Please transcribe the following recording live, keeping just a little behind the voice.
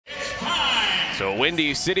So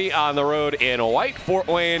Windy City on the road in white, Fort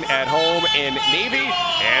Wayne at home in navy,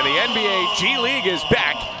 and the NBA G League is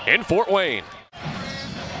back in Fort Wayne.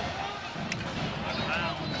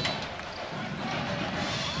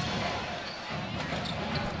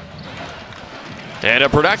 And a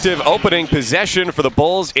productive opening possession for the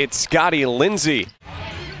Bulls. It's Scotty Lindsey.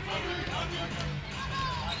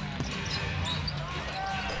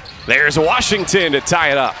 There's Washington to tie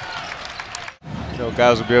it up. You know,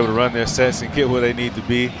 guys will be able to run their sets and get where they need to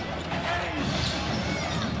be.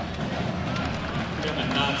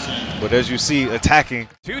 But as you see, attacking.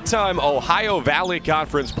 Two-time Ohio Valley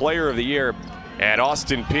Conference Player of the Year at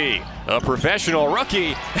Austin Peay. A professional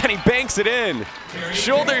rookie, and he banks it in.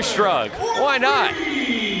 Shoulder shrug, why not?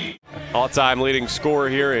 All-time leading scorer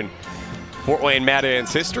here in Fort Wayne Mad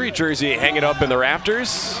Ants history. Jersey hanging up in the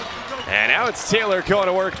rafters. And now it's Taylor going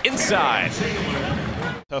to work inside.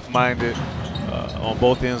 Tough-minded on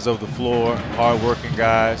both ends of the floor, hard-working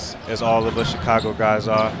guys, as all of us Chicago guys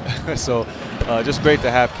are. So just great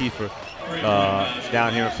to have Kiefer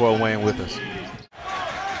down here in Fort Wayne with us.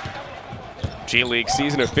 G League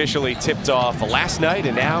season officially tipped off last night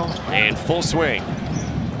and now in full swing.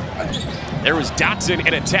 There was Dotson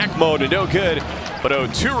in attack mode and no good, but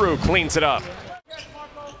Oturu cleans it up.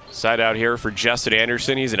 Side out here for Justin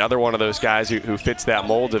Anderson. He's another one of those guys who fits that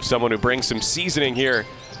mold of someone who brings some seasoning here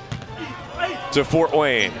to Fort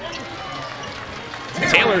Wayne.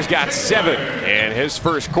 Taylor's got 7 in his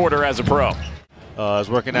first quarter as a pro. It's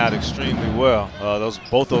working out extremely well.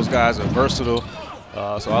 Both those guys are versatile,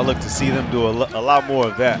 so I look to see them do a lot more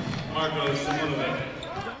of that.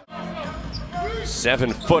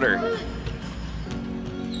 7-footer.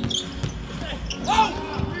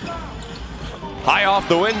 High off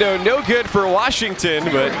the window, no good for Washington,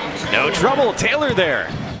 but no trouble. Taylor there.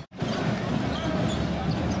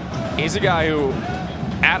 He's a guy who,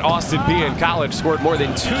 at Austin Peay in college, scored more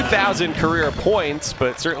than 2,000 career points,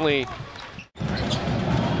 but certainly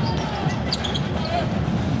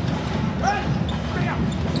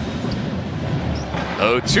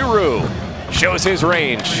Oturu shows his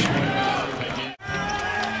range.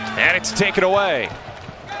 And it's taken away.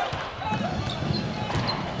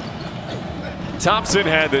 Thompson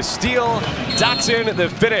had the steal, Dotson the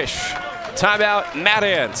finish. Timeout, Mad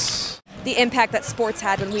Ants. The impact that sports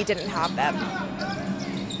had when we didn't have them.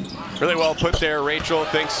 Really well put there, Rachel.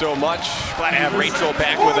 Thanks so much. Glad to have Rachel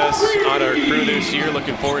back with us on our crew this year.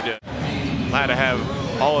 Looking forward to glad to have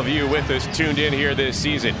all of you with us tuned in here this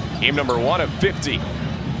season. Game number 1 of 50.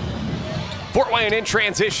 Fort Wayne in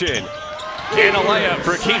transition. And a layup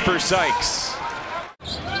for Kiefer Sykes.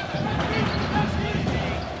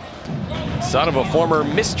 Son of a former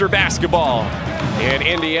Mr. Basketball in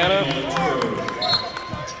Indiana.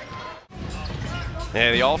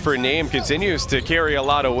 And the Alford name continues to carry a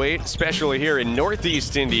lot of weight, especially here in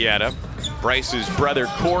Northeast Indiana. Bryce's brother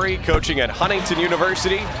Corey coaching at Huntington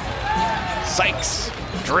University. Sykes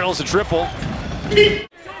drills a triple. And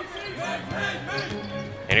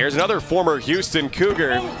here's another former Houston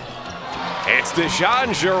Cougar. It's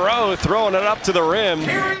Deshaun Giroux throwing it up to the rim.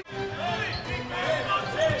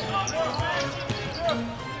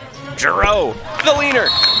 Giroux, the leaner.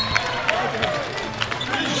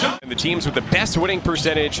 And the teams with the best winning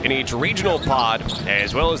percentage in each regional pod,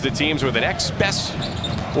 as well as the teams with the next best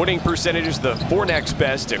winning percentages, the 4 next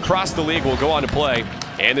best across the league will go on to play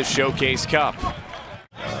in the Showcase Cup.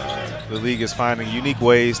 The league is finding unique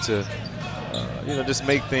ways to, just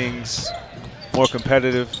make things more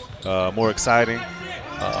competitive, more exciting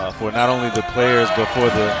for not only the players but for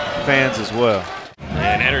the fans as well.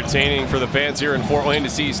 And entertaining for the fans here in Fort Wayne to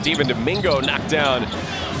see Stephen Domingo knock down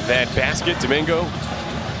that basket. Domingo,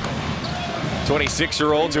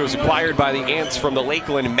 26-year-old who was acquired by the Ants from the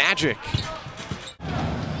Lakeland Magic.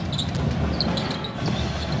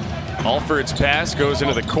 Alford's pass goes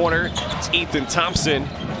into the corner. It's Ethan Thompson.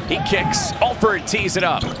 He kicks. Alford tees it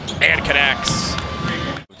up and connects.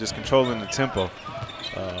 Just controlling the tempo.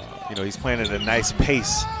 He's playing at a nice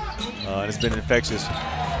pace. And it's been infectious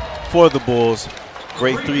for the Bulls.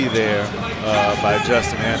 Great 3 there by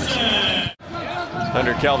Justin Anderson.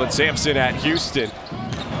 Under Kelvin Sampson at Houston.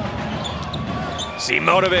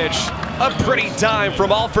 Simonovic, a pretty time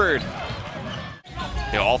from Alford.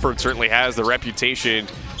 Alford certainly has the reputation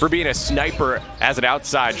for being a sniper as an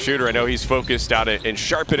outside shooter. I know he's focused on it and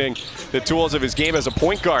sharpening the tools of his game as a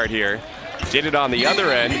point guard here. Did it on the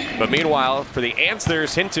other end, but meanwhile, for the Ants,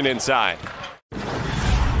 there's Hinton inside.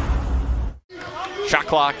 Shot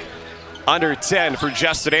clock under 10 for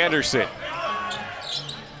Justin Anderson.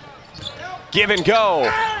 Give and go.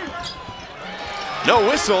 No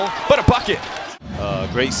whistle, but a bucket.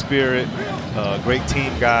 Great spirit, great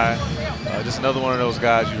team guy. Just another one of those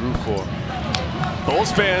guys you root for.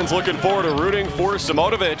 Bulls fans looking forward to rooting for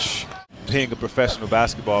Simonovic. Being a professional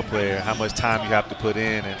basketball player, how much time you have to put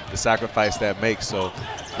in and the sacrifice that makes. So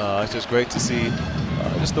it's just great to see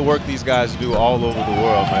just the work these guys do all over the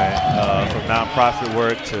world, man. From nonprofit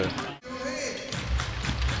work to...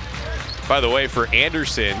 By the way, for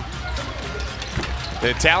Anderson,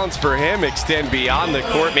 the talents for him extend beyond the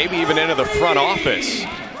court, maybe even into the front office.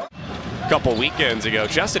 A couple weekends ago,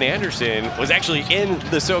 Justin Anderson was actually in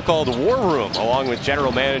the so-called war room along with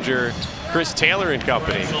general manager Chris Taylor and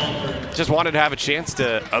company. Just wanted to have a chance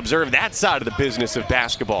to observe that side of the business of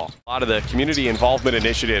basketball. A lot of the community involvement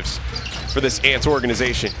initiatives for this Ants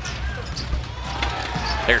organization.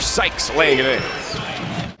 There's Sykes laying it in.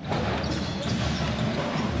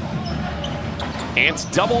 Ants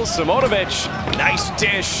double Simonovic. Nice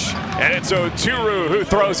dish. And it's Oturu who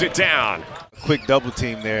throws it down. Quick double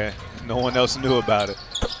team there. No one else knew about it.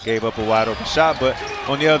 Gave up a wide open shot, but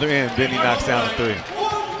on the other end, Benny knocks down a three.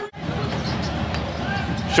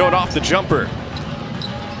 Showing off the jumper.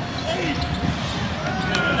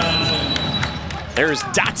 There's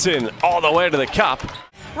Dotson all the way to the cup.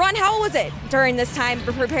 Ron, how was it during this time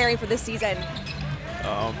preparing for this season?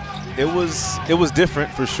 It was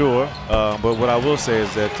different for sure, but what I will say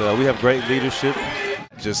is that we have great leadership.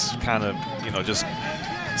 Just kind of, just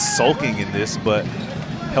sulking in this, but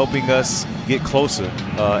helping us get closer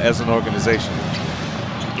as an organization.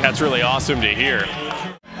 That's really awesome to hear.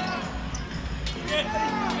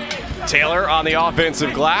 Taylor on the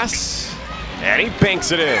offensive glass, and he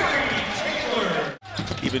banks it in.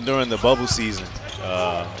 Even during the bubble season,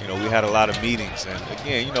 we had a lot of meetings, and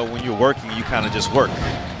again, when you're working, you kind of just work.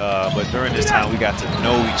 But during this time, we got to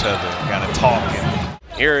know each other, kind of talk.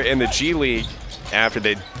 Here in the G League, after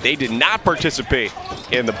they did not participate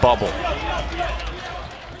in the bubble.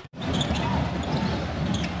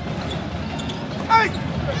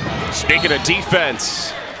 Speaking of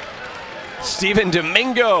defense, Steven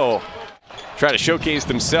Domingo try to showcase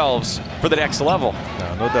themselves for the next level.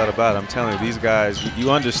 No doubt about it. I'm telling you, these guys,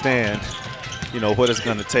 you understand, what it's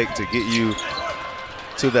going to take to get you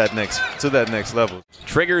to that next level.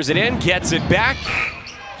 Triggers it in, gets it back.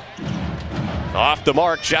 Off the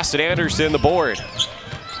mark, Justin Anderson, the board.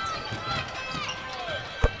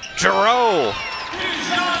 Giroux.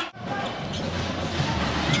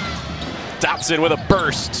 Dotson with a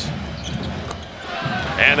burst.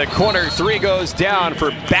 And the corner three goes down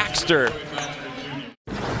for Baxter.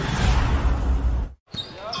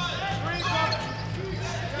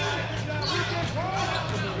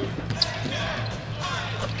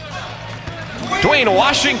 Dwayne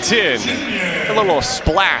Washington, a little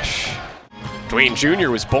splash. Dwayne Jr.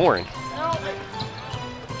 was born.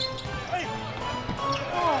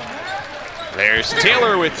 There's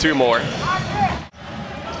Taylor with two more.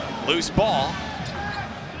 Loose ball.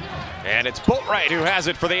 And it's Boatwright who has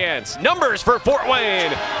it for the Ants. Numbers for Fort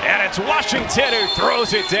Wayne. And it's Washington who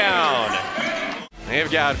throws it down.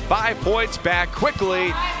 They've got 5 points back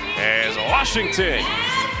quickly as Washington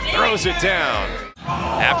throws it down.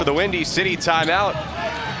 After the Windy City timeout,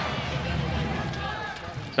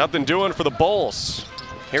 nothing doing for the Bulls.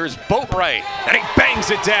 Here's Boatwright, and he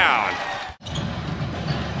bangs it down.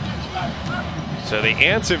 So the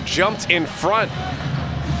Ants have jumped in front,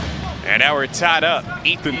 and now we're tied up.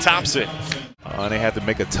 Ethan Thompson. And they have to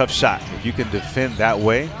make a tough shot. If you can defend that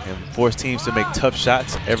way and force teams to make tough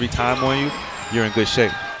shots every time on you, you're in good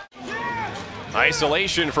shape.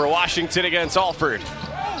 Isolation for Washington against Alford.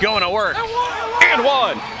 Going to work. And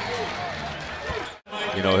one.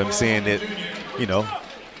 Him seeing that,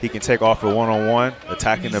 he can take off a one-on-one,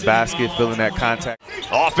 attacking the basket, filling that contact.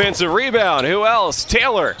 Offensive rebound. Who else?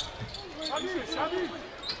 Taylor.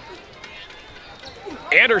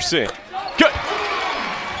 Anderson. Good.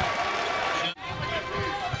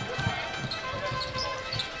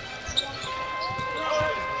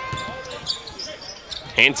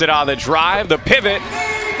 Hinted on the drive, the pivot,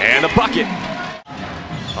 and the bucket.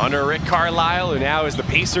 Under Rick Carlisle, who now is the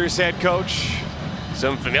Pacers head coach.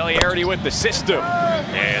 Some familiarity with the system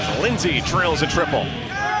as Lindsay drills a triple.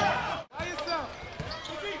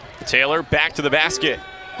 Taylor back to the basket.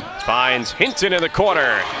 Finds Hinton in the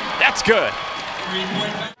corner. That's good.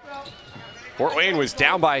 Fort Wayne was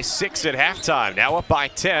down by 6 at halftime. Now up by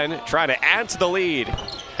 10, trying to add to the lead.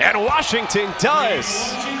 And Washington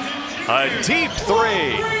does. A deep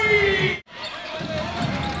three.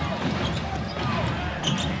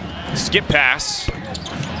 Skip pass.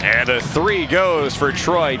 And the three goes for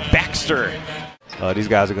Troy Baxter. These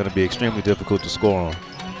guys are going to be extremely difficult to score on.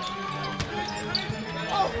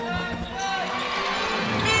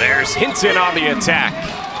 There's Hinton on the attack.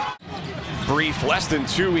 brief, less than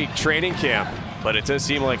 2-week training camp, but it does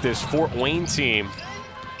seem like this Fort Wayne team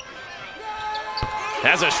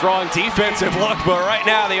has a strong defensive look, but right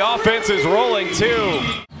now the offense is rolling too.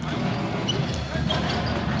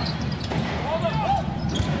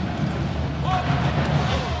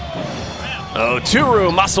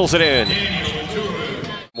 Oturu muscles it in.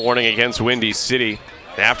 Morning against Windy City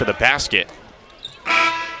after the basket.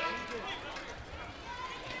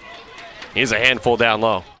 He's a handful down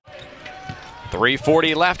low.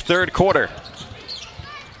 3:40 left, third quarter.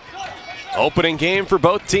 Opening game for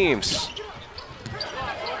both teams.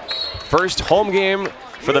 First home game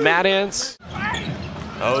for the Mad Ants.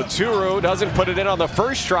 Oturu doesn't put it in on the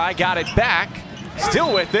first try, got it back.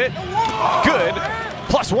 Still with it. Good.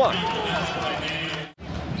 +1.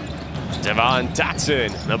 Devon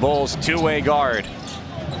Dotson, the Bulls' two-way guard.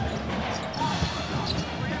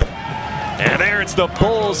 And there it's the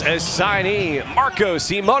Bulls assignee, Marko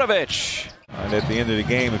Simonovic. And at the end of the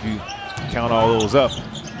game, if you count all those up,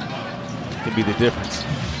 it can be the difference.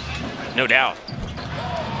 No doubt.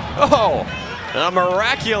 Oh, a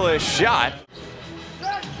miraculous shot.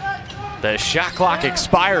 The shot clock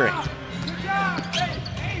expiring.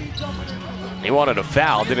 He wanted a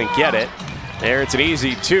foul, didn't get it. There it's an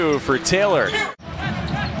easy 2 for Taylor.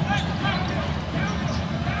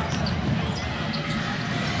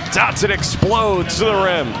 Dotson explodes to the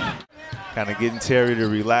rim. Kind of getting Terry to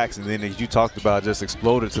relax, and then as you talked about, just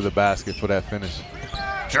exploded to the basket for that finish.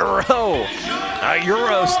 Giroux, a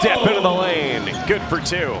Euro step into the lane. Good for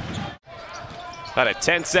 2. About a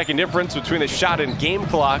 10-second difference between the shot and game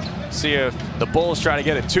clock. See if the Bulls try to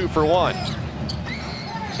get a 2 for 1.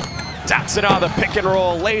 Dotson on the pick and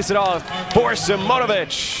roll, lays it off for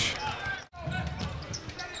Simonovic.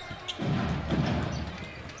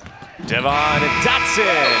 Devon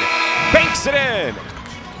Dotson banks it in.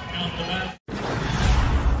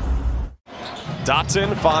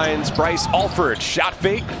 Dotson finds Bryce Alford, shot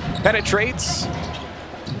fake, penetrates.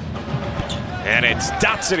 And it's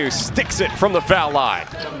Dotson who sticks it from the foul line.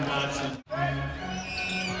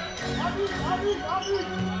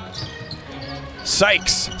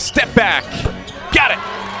 Sykes, step back, got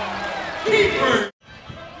it.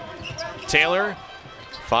 Taylor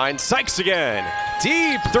finds Sykes again.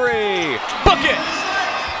 Deep 3, book it.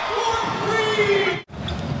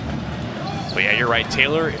 But yeah, you're right,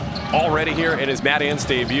 Taylor already here in his Mad Ants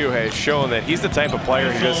debut has shown that he's the type of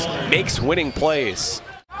player who just makes winning plays.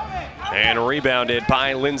 And rebounded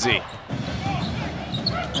by Lindsay.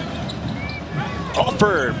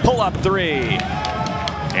 Alford, pull up 3.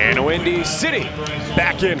 And Windy City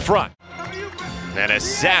back in front. An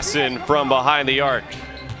assassin from behind the arc.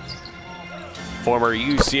 Former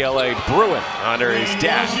UCLA Bruin under his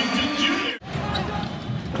dad.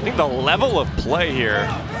 I think the level of play here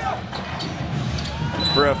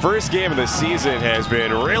for a first game of the season has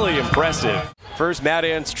been really impressive. First Mad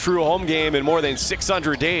Ants true home game in more than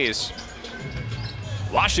 600 days.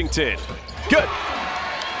 Washington, good.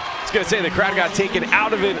 I was gonna say the crowd got taken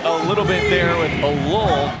out of it a little bit there with a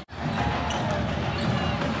lull.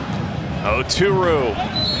 Oturu,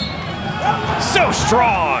 so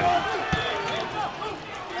strong.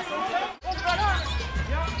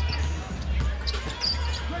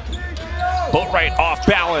 Boatwright off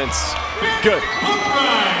balance, good.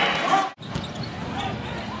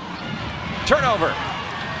 Turnover.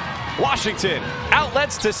 Washington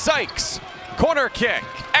outlets to Sykes. Corner kick,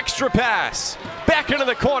 extra pass, back into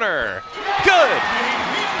the corner. Good.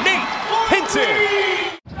 Nate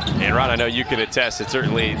Hinton. And Ron, I know you can attest that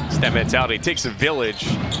certainly it's that mentality. It takes a village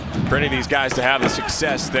for any of these guys to have the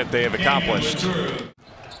success that they have accomplished.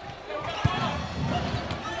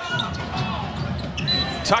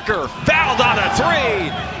 Tucker fouled on a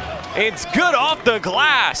 3. It's good off the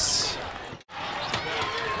glass.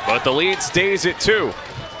 But the lead stays at 2.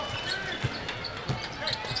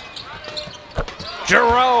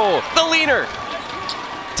 Giroux, the leader.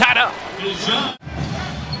 Tied up.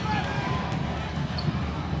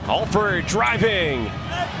 Alford driving.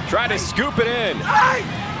 Try to scoop it in.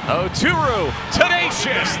 Oturu,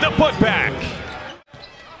 tenacious, the putback.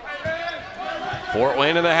 Fort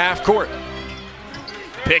Wayne in the half court.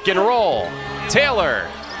 Pick and roll. Taylor.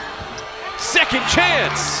 Second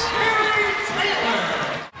chance.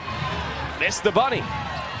 Missed the bunny.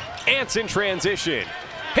 Ants in transition.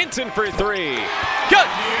 Hinton for 3. Good.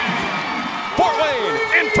 Fort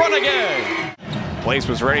Wayne in front again. Place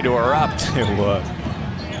was ready to erupt. It was.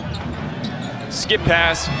 Skip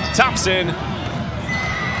pass. Thompson.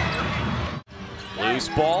 Loose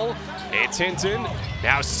ball. It's Hinton.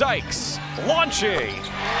 Now Sykes launching.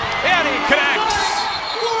 And he connects.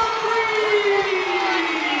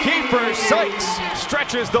 Kiefer Sykes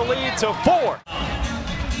stretches the lead to 4.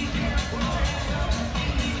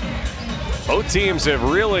 Both teams have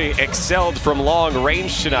really excelled from long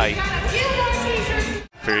range tonight.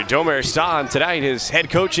 For Domer Stan tonight, his head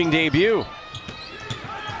coaching debut.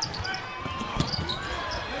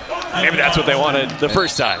 Maybe that's what they wanted the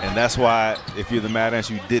first time. And that's why, if you're the Mad Ants,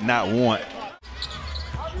 you did not want.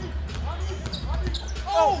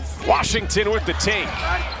 Washington with the take.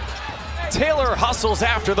 Taylor hustles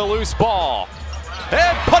after the loose ball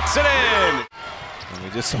and puts it in. I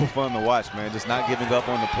mean, just so fun to watch, man. Just not giving up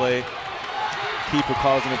on the play. Keeper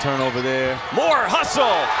causing a turnover there. More hustle,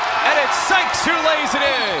 and it's Sykes who lays it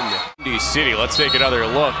in. Indy City, let's take another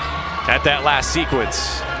look at that last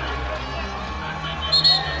sequence.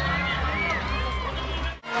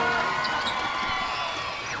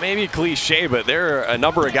 Maybe cliche, but there are a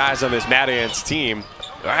number of guys on this Mad Ants team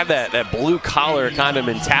who have that blue-collar kind of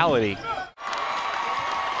mentality.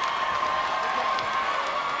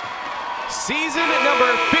 Season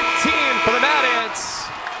number 15 for the Mad Ants.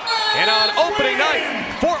 And on opening night,